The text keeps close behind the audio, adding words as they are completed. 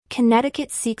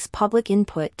Connecticut seeks public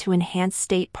input to enhance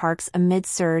state parks amid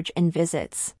surge in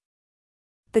visits.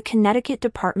 The Connecticut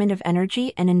Department of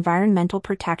Energy and Environmental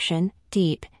Protection,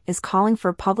 DEEP, is calling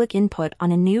for public input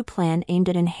on a new plan aimed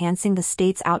at enhancing the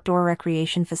state's outdoor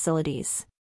recreation facilities.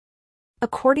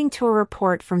 According to a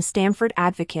report from Stamford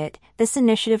Advocate, this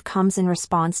initiative comes in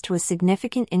response to a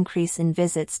significant increase in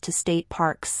visits to state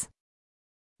parks.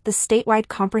 The statewide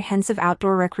Comprehensive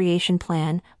Outdoor Recreation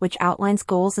Plan, which outlines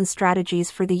goals and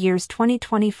strategies for the years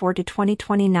 2024 to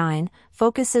 2029,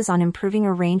 focuses on improving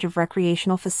a range of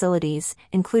recreational facilities,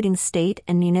 including state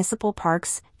and municipal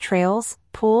parks, trails,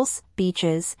 pools,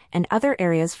 beaches, and other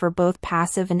areas for both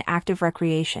passive and active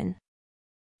recreation.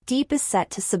 DEEP is set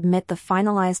to submit the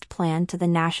finalized plan to the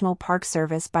National Park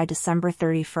Service by December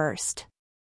 31st.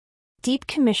 DEEP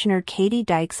Commissioner Katie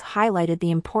Dykes highlighted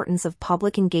the importance of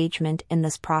public engagement in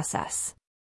this process.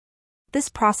 This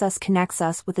process connects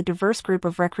us with a diverse group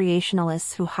of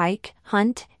recreationalists who hike,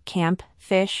 hunt, camp,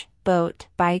 fish, boat,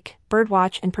 bike,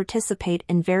 birdwatch, and participate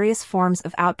in various forms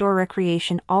of outdoor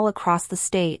recreation all across the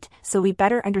state, so we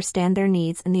better understand their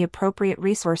needs and the appropriate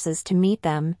resources to meet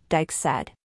them, Dykes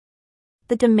said.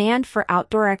 The demand for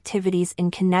outdoor activities in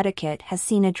Connecticut has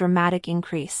seen a dramatic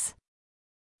increase.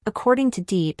 According to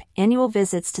DEEP, annual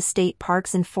visits to state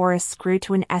parks and forests grew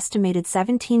to an estimated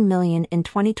 17 million in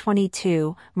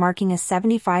 2022, marking a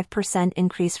 75%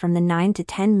 increase from the 9 to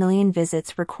 10 million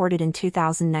visits recorded in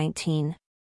 2019.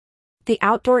 The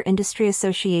Outdoor Industry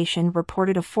Association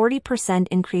reported a 40%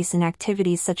 increase in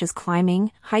activities such as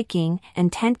climbing, hiking,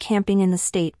 and tent camping in the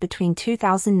state between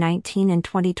 2019 and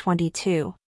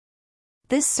 2022.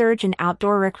 This surge in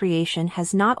outdoor recreation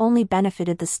has not only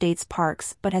benefited the state's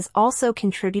parks but has also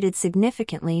contributed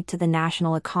significantly to the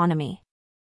national economy.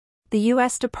 The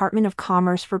U.S. Department of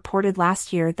Commerce reported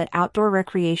last year that outdoor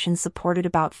recreation supported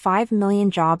about 5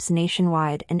 million jobs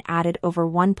nationwide and added over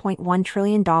 $1.1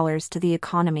 trillion to the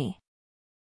economy.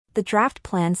 The draft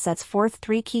plan sets forth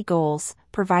 3 key goals: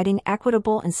 providing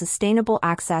equitable and sustainable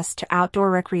access to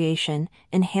outdoor recreation,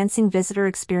 enhancing visitor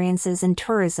experiences and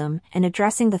tourism, and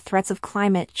addressing the threats of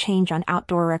climate change on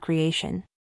outdoor recreation.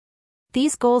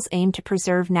 These goals aim to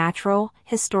preserve natural,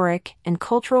 historic, and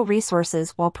cultural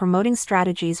resources while promoting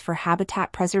strategies for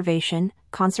habitat preservation,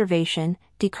 conservation,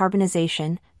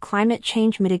 decarbonization, climate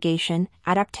change mitigation,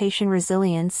 adaptation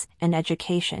resilience, and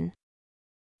education.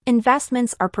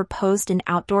 Investments are proposed in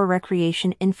outdoor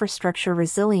recreation infrastructure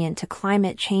resilient to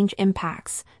climate change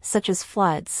impacts, such as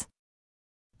floods.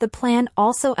 The plan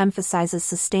also emphasizes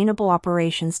sustainable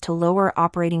operations to lower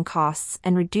operating costs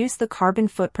and reduce the carbon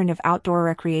footprint of outdoor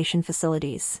recreation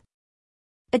facilities.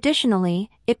 Additionally,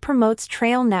 it promotes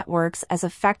trail networks as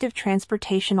effective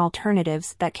transportation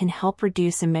alternatives that can help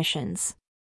reduce emissions.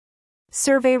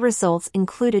 Survey results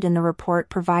included in the report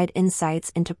provide insights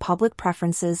into public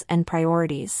preferences and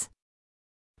priorities.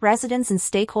 Residents and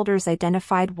stakeholders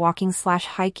identified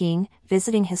walking/hiking,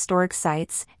 visiting historic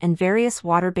sites, and various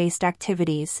water-based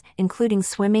activities, including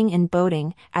swimming and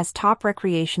boating, as top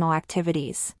recreational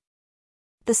activities.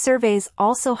 The surveys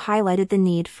also highlighted the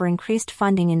need for increased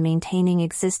funding in maintaining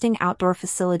existing outdoor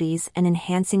facilities and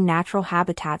enhancing natural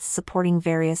habitats supporting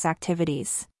various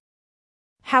activities.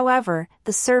 However,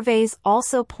 the surveys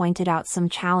also pointed out some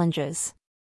challenges.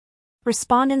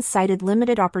 Respondents cited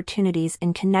limited opportunities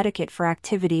in Connecticut for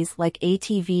activities like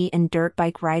ATV and dirt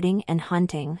bike riding and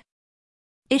hunting.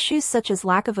 Issues such as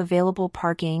lack of available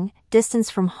parking, distance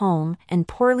from home, and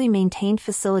poorly maintained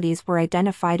facilities were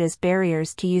identified as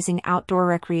barriers to using outdoor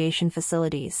recreation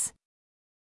facilities.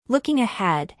 Looking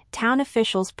ahead, town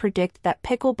officials predict that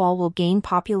pickleball will gain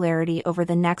popularity over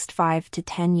the next 5 to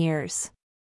 10 years.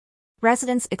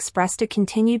 Residents expressed a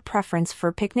continued preference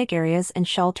for picnic areas and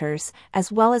shelters,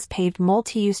 as well as paved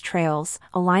multi-use trails,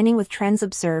 aligning with trends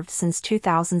observed since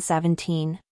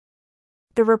 2017.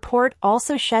 The report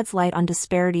also sheds light on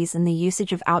disparities in the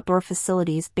usage of outdoor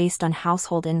facilities based on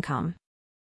household income.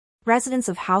 Residents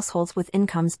of households with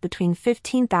incomes between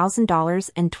 $15,000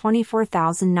 and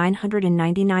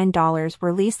 $24,999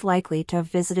 were least likely to have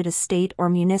visited a state or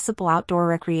municipal outdoor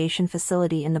recreation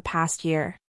facility in the past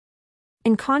year.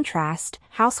 In contrast,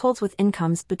 households with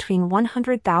incomes between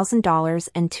 $100,000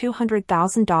 and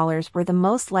 $200,000 were the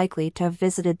most likely to have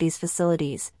visited these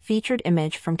facilities. Featured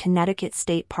image from Connecticut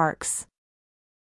State Parks.